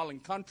from an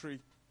island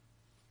country,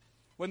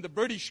 when the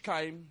British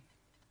came,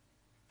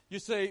 you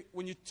see,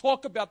 when you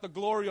talk about the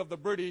glory of the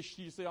British,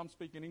 you see, I'm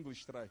speaking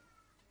English today.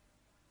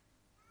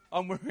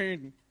 I'm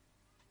wearing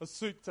a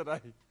suit today.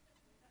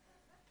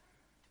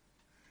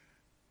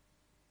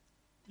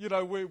 You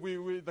know,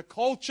 we the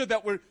culture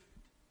that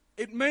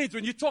it means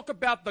when you talk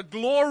about the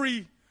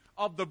glory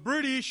of the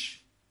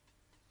British,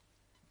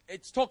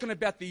 it's talking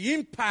about the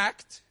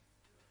impact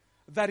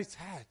that it's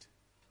had.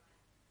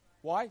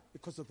 Why?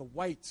 Because of the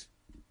weight.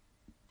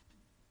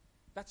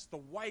 That's the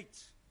weight.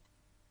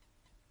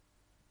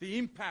 The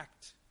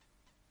impact.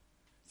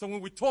 So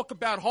when we talk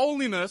about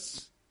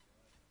holiness,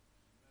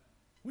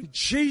 when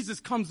Jesus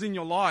comes in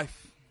your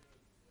life,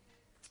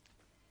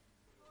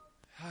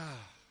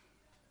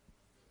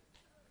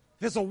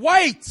 there's a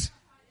weight.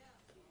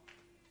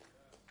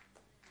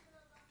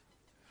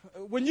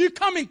 When you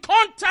come in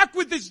contact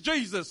with this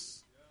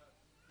Jesus,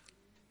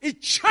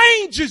 it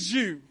changes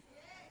you.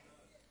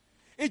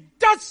 It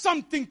does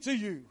something to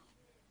you.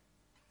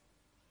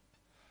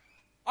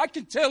 I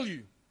can tell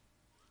you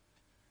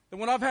that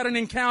when I've had an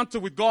encounter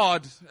with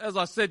God, as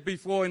I said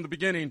before in the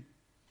beginning,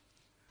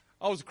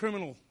 I was a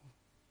criminal.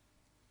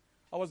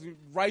 I wasn't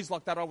raised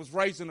like that. I was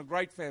raised in a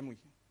great family.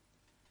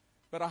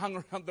 But I hung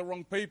around the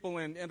wrong people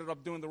and ended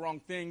up doing the wrong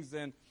things.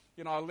 And,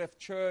 I left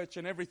church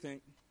and everything.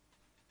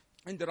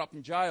 Ended up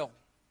in jail.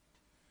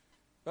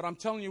 But I'm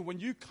telling you, when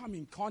you come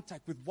in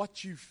contact with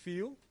what you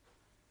feel,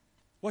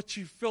 what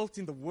you felt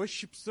in the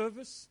worship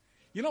service,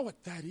 you know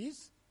what that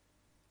is?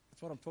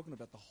 That's what I'm talking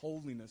about, the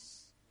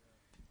holiness.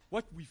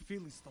 What we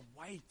feel is the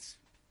weight.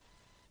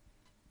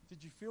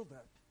 Did you feel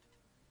that?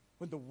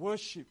 When the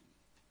worship,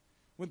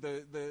 when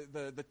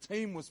the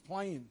team was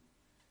playing,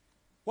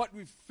 what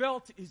we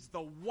felt is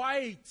the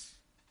weight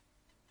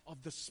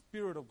of the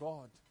Spirit of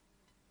God.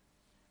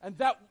 And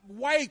that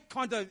weight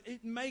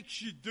it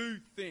makes you do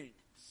things.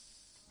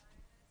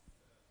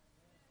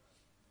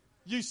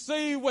 You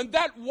see, when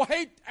that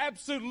weight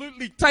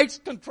absolutely takes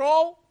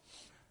control,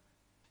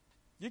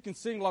 you can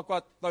sing like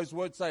what those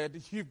words say.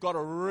 You've got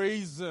a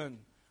reason,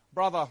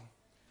 brother.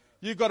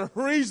 You've got a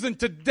reason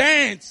to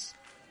dance.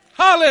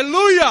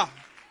 Hallelujah.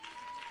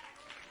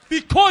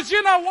 Because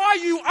you know why?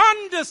 You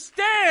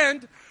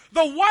understand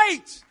the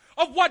weight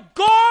of what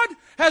God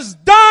has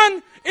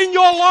done in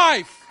your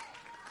life.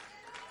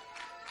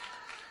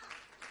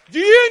 Do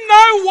you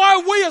know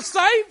why we are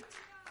saved?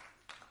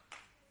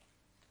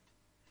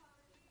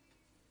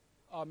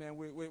 Oh man,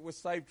 we're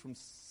saved from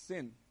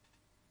sin.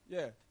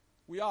 Yeah,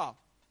 we are.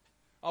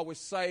 Oh, we're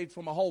saved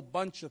from a whole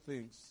bunch of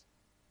things.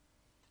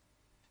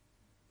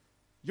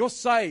 You're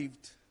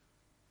saved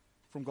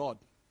from God.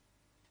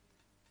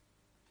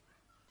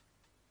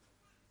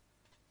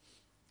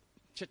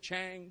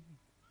 Cha-chang.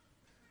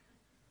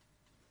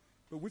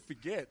 But we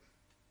forget.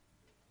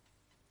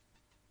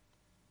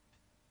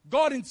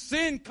 God and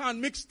sin can't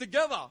mix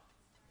together.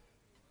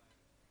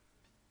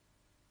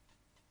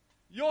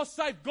 You're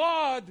saved.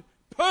 God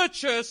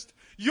purchased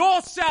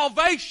your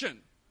salvation.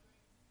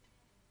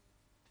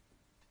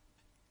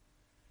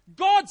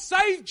 God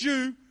saved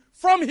you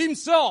from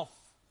Himself.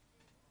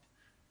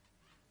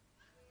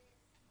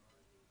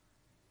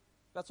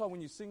 That's why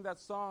when you sing that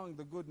song,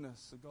 the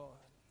goodness of God,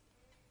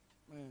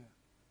 man,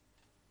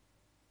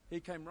 He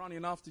came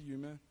running after you,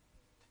 man.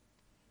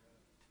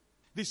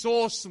 This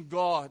awesome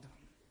God.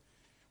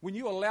 When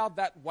you allow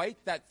that weight,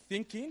 that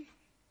thinking,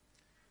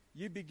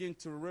 you begin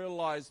to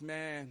realize,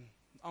 man,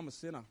 I'm a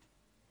sinner.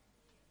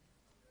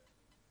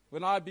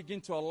 When I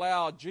begin to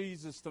allow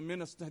Jesus to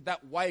minister,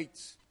 that weight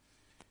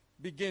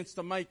begins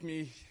to make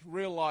me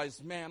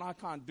realize, man, I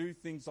can't do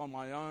things on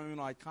my own.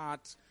 I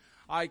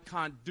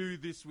can't do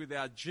this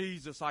without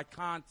Jesus. I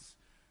can't.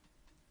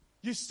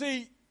 You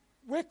see,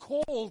 we're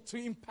called to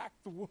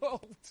impact the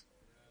world.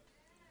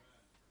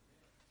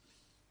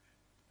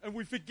 And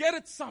we forget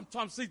it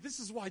sometimes. See, this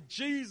is why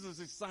Jesus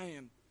is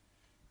saying,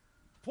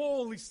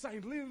 Paul is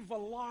saying, live a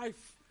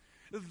life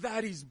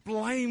that is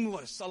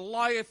blameless, a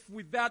life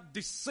without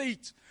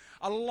deceit,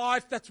 a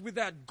life that's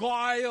without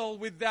guile,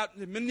 without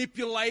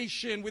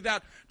manipulation,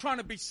 without trying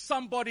to be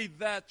somebody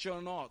that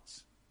you're not.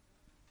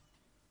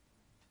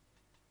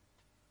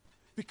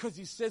 Because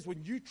he says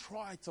when you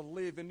try to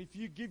live and if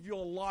you give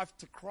your life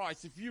to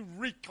Christ, if you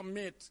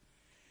recommit,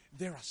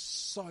 there are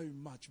so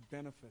much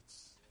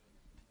benefits.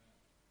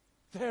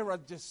 There are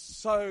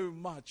just so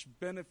much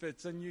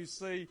benefits. And you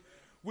see,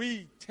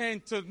 we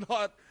tend to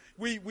not,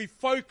 we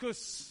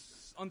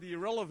focus on the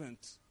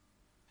irrelevant.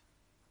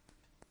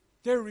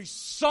 There is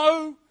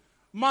so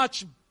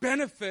much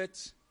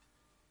benefit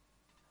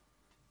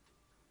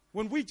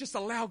when we just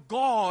allow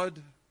God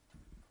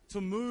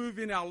to move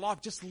in our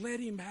life. Just let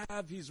Him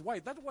have His way.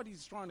 That's what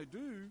He's trying to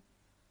do.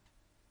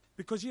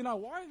 Because you know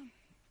why?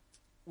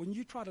 When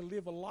you try to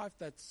live a life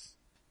that's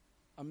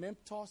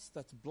Amemptos,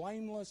 that's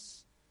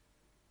blameless,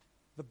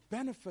 the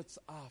benefits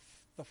are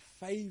the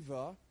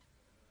favor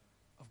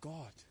of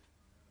God.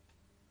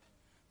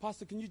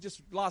 Pastor, can you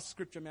just, last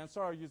scripture, man.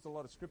 Sorry I used a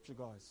lot of scripture,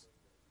 guys.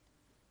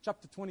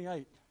 Chapter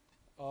 28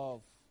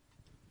 of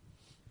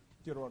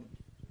Deuteronomy.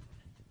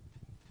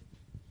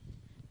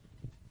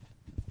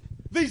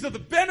 These are the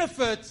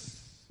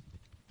benefits.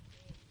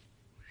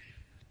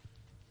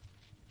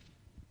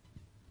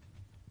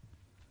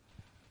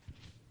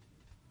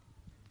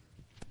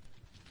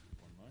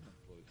 One moment,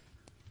 please.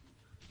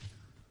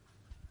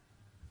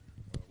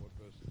 What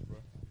verse is it,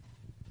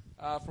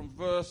 bro? From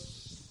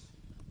verse,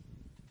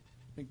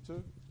 I think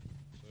 2.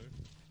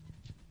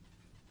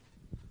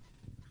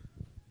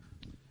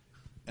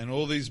 And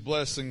all these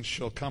blessings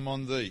shall come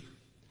on thee,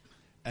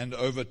 and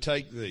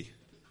overtake thee,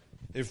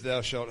 if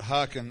thou shalt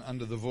hearken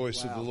unto the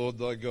voice of the Lord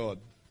thy God.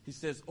 He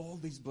says, all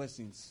these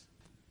blessings.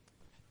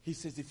 He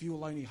says, if you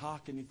will only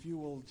hearken, if you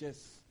will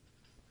just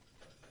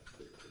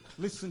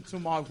listen to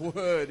my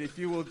word, if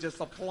you will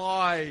just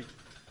apply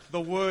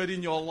the word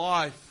in your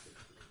life.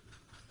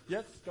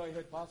 Yes, go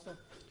ahead, Pastor.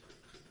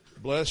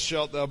 Blessed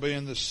shalt thou be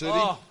in the city.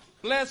 Oh,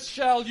 blessed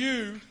shall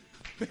you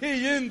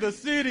be in the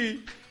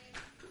city.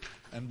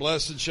 And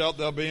blessed shalt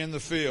thou be in the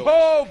field.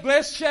 Oh,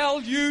 blessed shall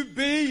you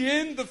be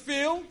in the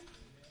field.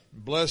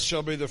 Blessed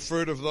shall be the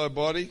fruit of thy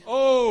body.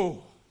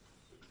 Oh.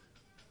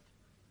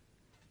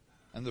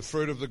 And the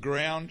fruit of the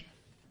ground,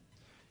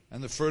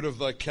 and the fruit of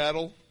thy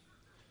cattle,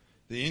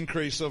 the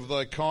increase of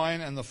thy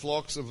kine, and the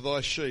flocks of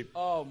thy sheep.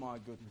 Oh, my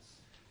goodness.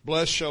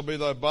 Blessed shall be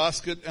thy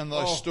basket and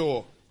thy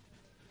store.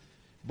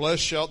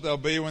 Blessed shalt thou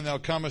be when thou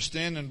comest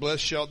in, and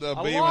blessed shalt thou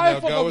be when thou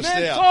goest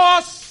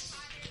out.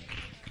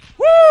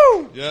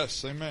 Woo!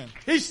 Yes, amen.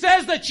 He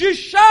says that you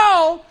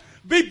shall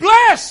be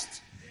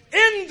blessed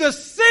in the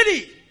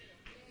city,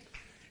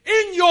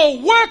 in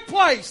your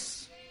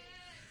workplace.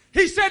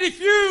 He said if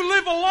you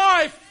live a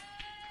life,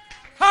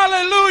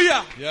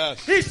 hallelujah.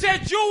 Yes. He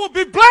said you will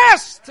be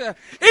blessed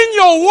in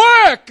your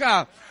work.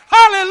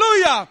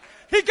 Hallelujah.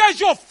 He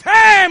goes, your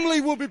family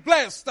will be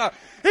blessed.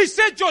 He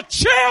said your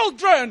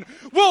children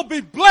will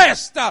be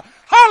blessed.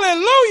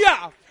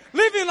 Hallelujah.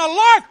 Living a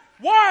life.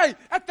 Why?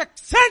 At the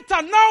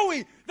center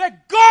knowing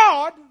that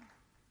God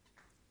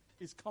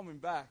is coming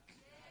back.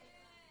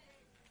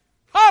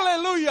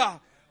 Hallelujah.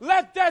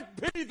 Let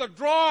that be the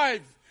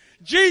drive.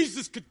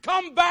 Jesus could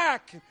come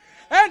back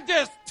and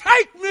just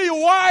take me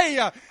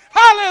away.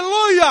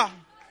 Hallelujah.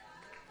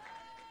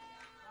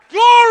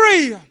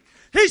 Glory.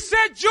 He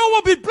said you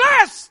will be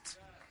blessed.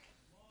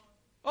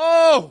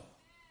 Oh.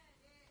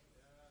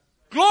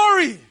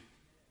 Glory.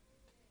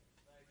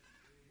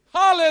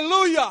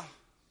 Hallelujah.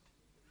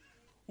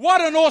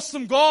 What an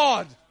awesome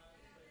God.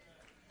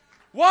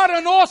 What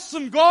an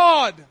awesome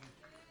God.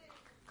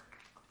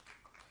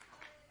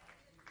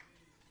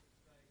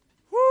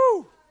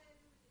 Woo.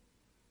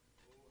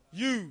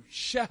 You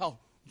shall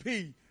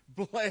be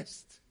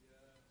blessed.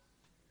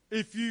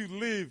 if you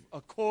live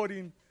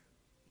according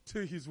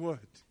to His word.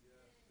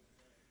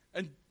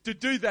 And to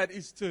do that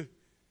is to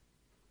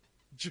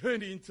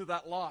journey into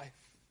that life.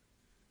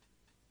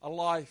 A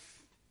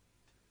life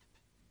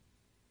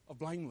of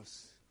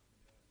blameless.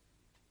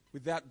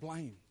 Without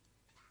blame.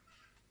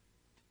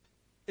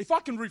 If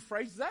I can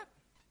rephrase that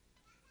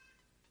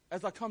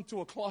as I come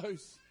to a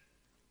close.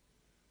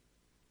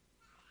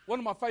 One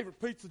of my favorite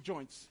pizza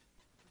joints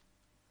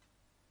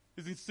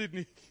is in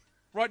Sydney,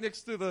 right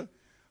next to the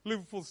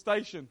Liverpool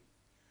station.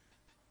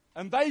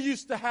 And they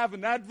used to have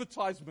an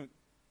advertisement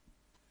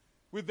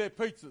with their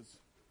pizzas.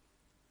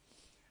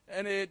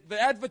 And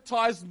the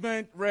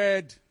advertisement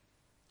read,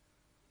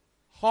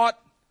 hot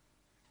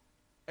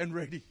and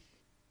ready.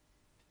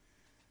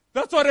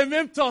 That's what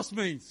Amemptos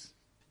means.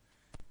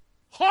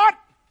 Hot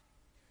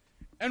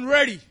and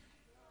ready.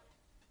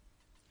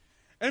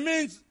 It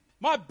means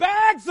my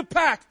bags are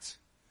packed,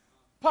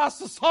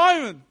 Pastor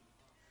Simon.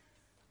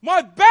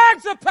 My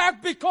bags are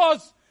packed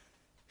because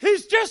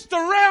He's just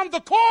around the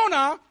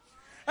corner,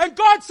 and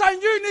God's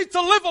saying you need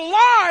to live a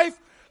life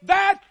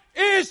that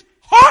is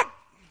hot,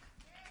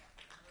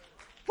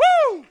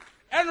 woo,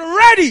 and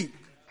ready.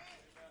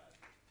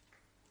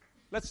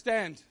 Let's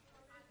stand.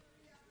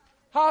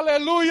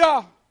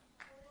 Hallelujah.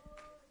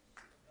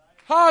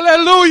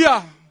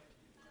 Hallelujah.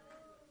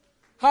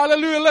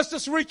 Hallelujah. Let's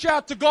just reach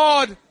out to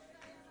God.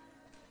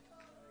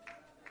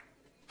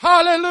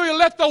 Hallelujah.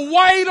 Let the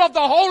weight of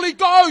the Holy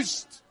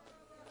Ghost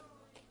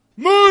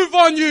move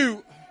on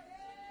you.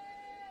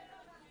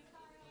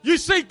 You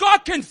see, God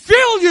can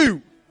fill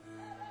you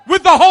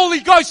with the Holy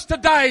Ghost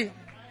today.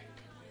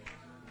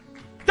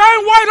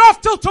 Don't wait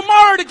off till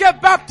tomorrow to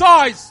get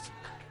baptized.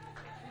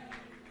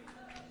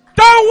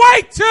 Don't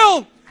wait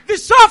till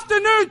this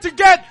afternoon to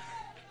get,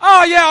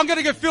 oh yeah, I'm going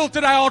to get filled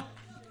today.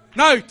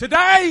 No,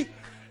 today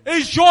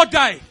is your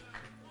day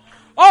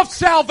of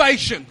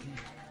salvation.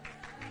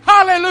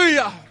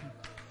 Hallelujah.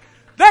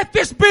 Let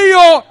this be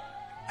your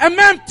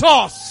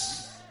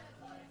Amemptos.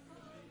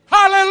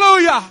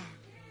 Hallelujah.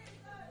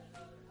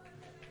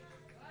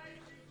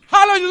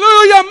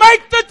 Hallelujah.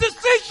 Make the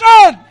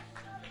decision.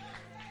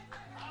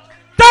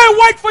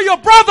 Don't wait for your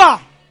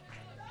brother.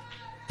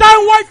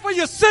 Don't wait for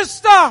your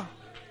sister.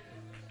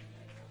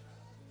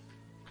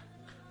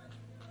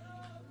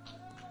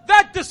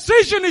 That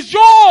decision is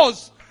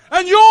yours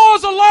and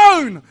yours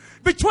alone,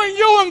 between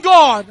you and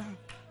God.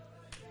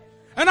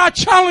 And I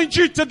challenge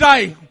you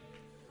today.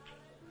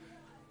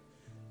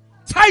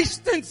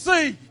 Taste and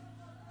see.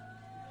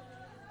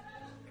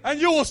 And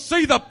you will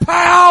see the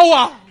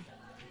power.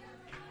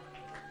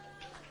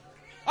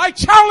 I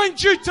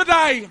challenge you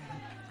today.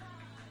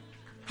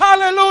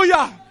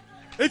 Hallelujah.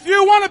 If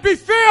you want to be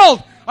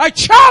filled, I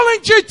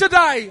challenge you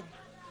today.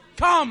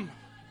 Come.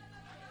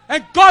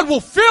 And God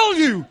will fill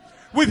you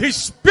with His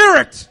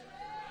Spirit.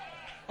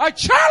 I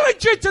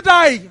challenge you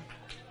today.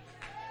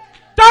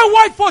 Don't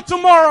wait for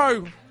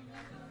tomorrow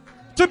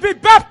to be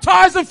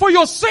baptized and for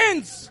your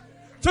sins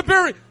to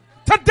be.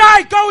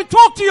 Today, go and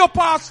talk to your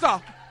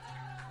pastor.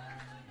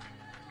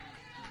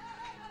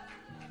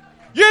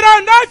 You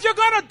don't know if you're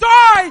going to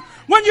die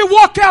when you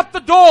walk out the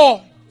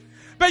door.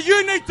 But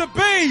you need to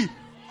be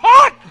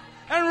hot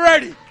and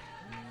ready.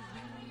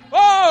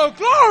 Oh,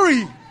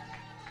 glory.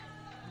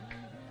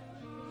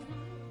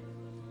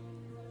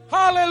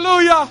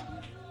 Hallelujah.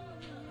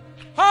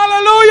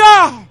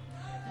 Hallelujah.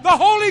 The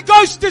Holy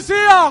Ghost is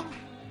here.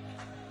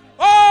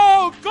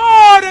 Oh,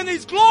 God and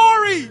His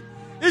glory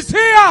is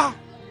here.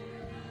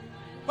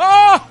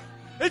 Oh,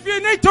 if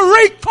you need to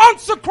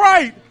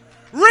reconsecrate,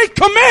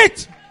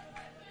 recommit,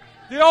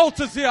 the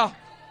altar's here.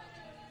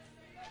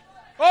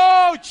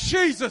 Oh,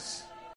 Jesus.